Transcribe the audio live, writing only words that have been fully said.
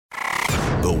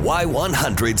The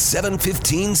Y100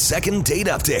 715 second date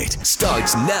update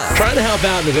starts now. Trying to help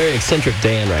out the very eccentric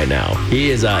Dan right now. He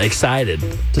is excited,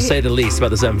 to say the least, about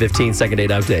the 715 second date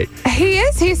update. He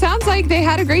is. He sounds like they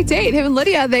had a great date. Him and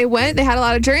Lydia, they had a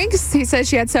lot of drinks. He said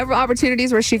she had several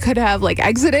opportunities where she could have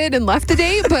exited and left the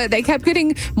date, but they kept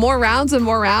getting more rounds and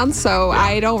more rounds, so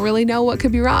I don't really know what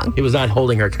could be wrong. He was not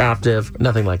holding her captive,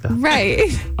 nothing like that.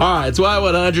 Right. All right, it's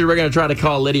Y100. We're going to try to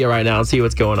call Lydia right now and see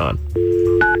what's going on.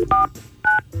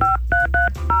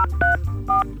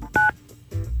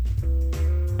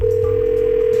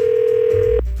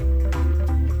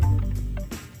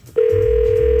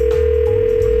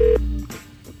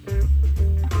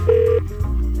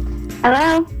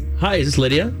 Hello? Hi, is this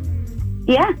Lydia?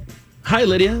 Yeah. Hi,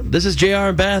 Lydia. This is JR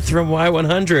and Beth from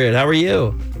Y100. How are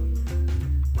you?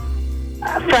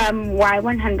 From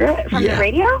Y100? From the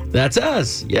radio? That's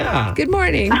us. Yeah. Good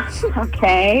morning.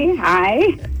 Okay.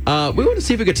 Hi. We want to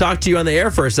see if we could talk to you on the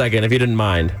air for a second, if you didn't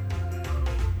mind.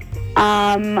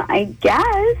 I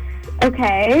guess.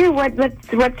 Okay.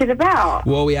 What's it about?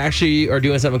 Well, we actually are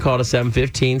doing something called a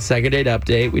 715 second date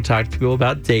update. We talked to people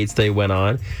about dates they went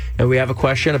on, and we have a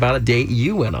question about a date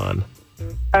you went on.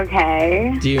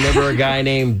 Okay. Do you remember a guy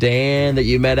named Dan that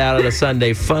you met out at a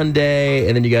Sunday fun day,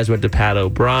 and then you guys went to Pat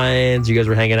O'Brien's? You guys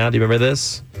were hanging out. Do you remember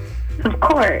this? Of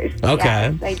course.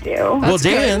 Okay. Yes, I do. Well,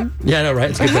 Dan. Yeah, I know, right?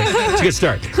 It's a good thing. It's a good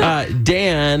start.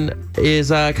 Dan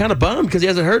is kind of bummed because he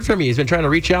hasn't heard from you. He's been trying to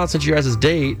reach out since you guys'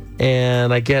 date,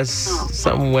 and I guess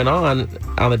something went on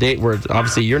the date where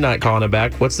obviously you're not calling him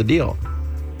back. What's the deal?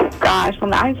 Gosh,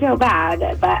 well, I feel bad,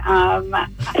 but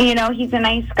he's a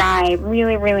nice guy,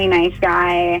 really, really nice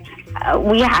guy.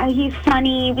 He's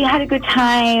funny. We had a good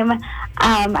time.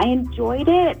 I enjoyed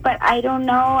it, but I don't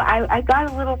know. I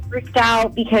got a little freaked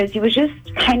out because he was just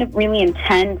kind of really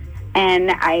intense,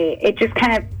 and it just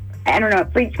kind of, I don't know,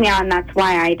 it freaked me out, and that's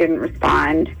why I didn't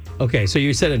respond. Okay, so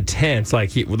you said intense,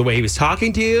 like the way he was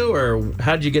talking to you, or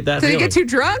how did you get that Did feeling? he get too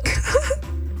drunk?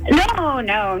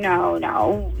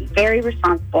 No. Very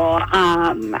responsible.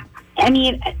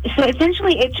 So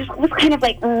essentially it just was kind of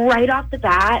right off the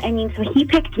bat. So he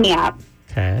picked me up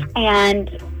and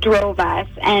drove us,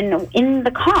 and in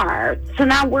the car, so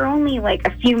now we're only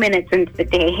a few minutes into the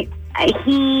date,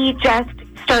 he just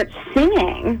starts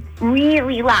singing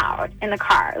really loud in the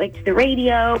car, to the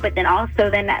radio, but then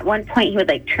at one point he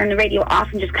would turn the radio off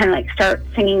and just kind of start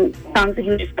singing songs that he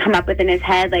would just come up with in his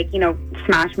head,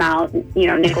 Smash Mouth,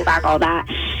 Nickelback, all that.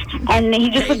 And he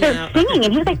just would start singing,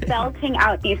 and he was belting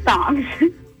out these songs.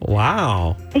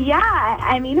 Wow.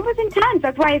 Yeah, it was intense.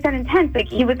 That's why I said intense.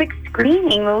 He was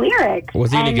screaming the lyrics. Was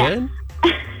he any good?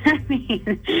 All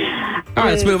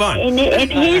right, let's move on. In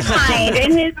his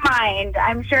mind,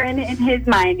 I'm sure in his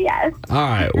mind, yes. All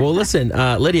right, well, listen,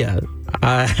 Lydia,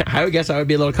 I would guess I would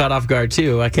be a little caught off guard,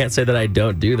 too. I can't say that I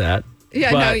don't do that.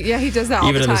 Yeah, he does that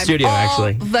all the time. Even in the studio,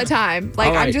 actually. All the time.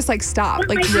 Right. I'm just stop.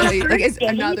 Really, it's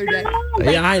another day.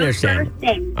 Yeah, I understand.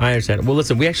 Well,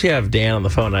 listen, we actually have Dan on the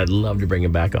phone. I'd love to bring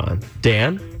him back on.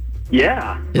 Dan?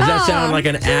 Yeah. Does that sound like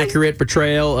an accurate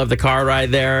portrayal of the car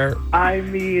ride there? I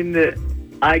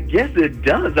guess it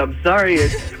does. I'm sorry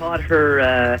it caught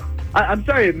her... I'm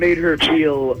sorry it made her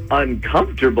feel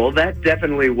uncomfortable. That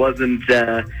definitely wasn't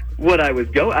what I was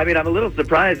going... I'm a little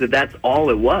surprised that that's all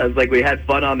it was. We had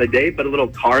fun on the date, but a little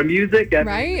car music.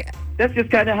 Right? That's just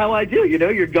kind of how I do.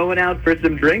 You're going out for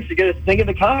some drinks. You got to sing in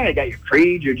the car. You got your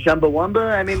Creed, your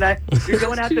Chumbawamba. You're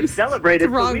going out to celebrate.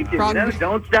 It's the weekend.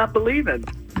 Don't stop believing.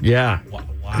 Yeah. Wow.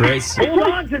 Great. Hold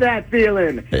on to that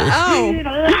feeling. Oh.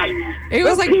 It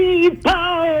was people.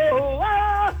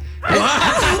 It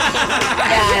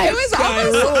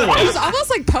was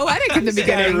almost poetic in the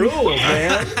beginning. Rules,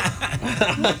 man.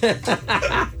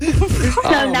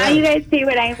 So now you guys see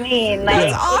what I mean.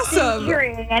 That's awesome. It's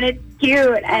endearing, and it's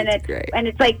cute, and it's great. And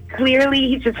it's clearly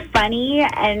he's just funny,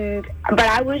 but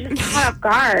I was just caught off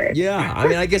guard. Yeah,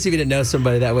 I guess if you didn't know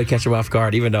somebody, that would catch him off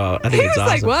guard. Even though I think it's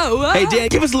awesome. Whoa. Hey, Dan,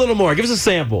 give us a little more. Give us a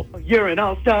sample. You're an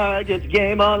all-star. Get the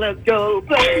game on. Let's go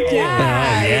play.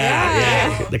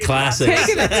 Yeah. The classics.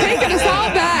 Taking us all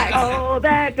back. All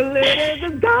that glitters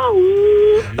is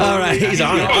gold. All right, he's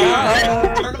on it. All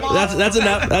right. That's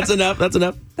enough.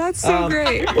 That's so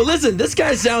great. Well, listen, this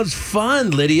guy sounds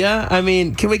fun, Lydia.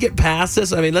 Can we get past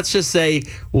this? Let's just say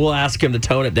we'll ask him to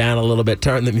tone it down a little bit,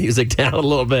 turn the music down a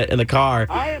little bit in the car.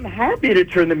 I am happy to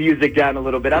turn the music down a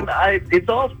little bit. It's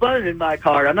all fun in my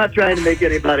car. I'm not trying to make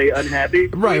anybody unhappy.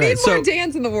 Right. We need more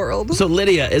Dans in the world. So,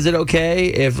 Lydia, is it okay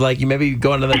if you maybe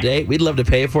go on another date? We'd love to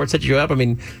pay for it, set you up.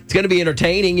 It's going to be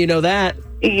entertaining. You know that.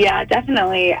 Yeah,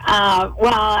 definitely.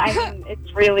 Well, I mean,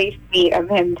 it's really sweet of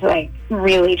him to like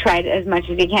really try as much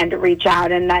as he can to reach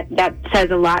out, and that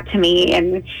says a lot to me.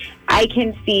 And I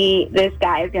can see this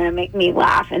guy is going to make me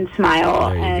laugh and smile.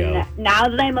 And now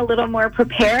that I'm a little more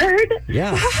prepared,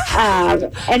 and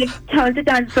it tones it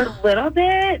down just a little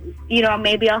bit,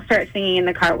 maybe I'll start singing in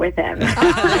the car with him.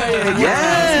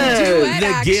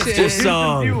 The gift of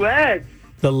song. Duets.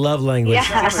 The love language.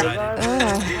 Yeah.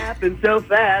 Happened so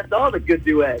fast. All the good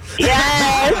duets.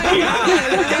 Yes.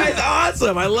 This guy's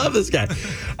awesome. I love this guy.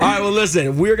 All right, well,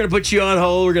 listen, we're going to put you on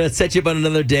hold. We're going to set you up on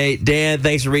another date. Dan,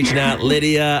 thanks for reaching out.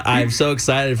 Lydia, I'm so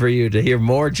excited for you to hear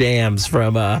more jams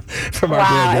from our girl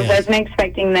I Dan. wasn't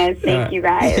expecting this. Thank you,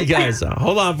 guys. Hey, guys,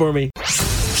 hold on for me.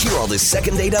 Hear all the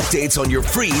second date updates on your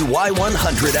free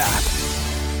Y100 app.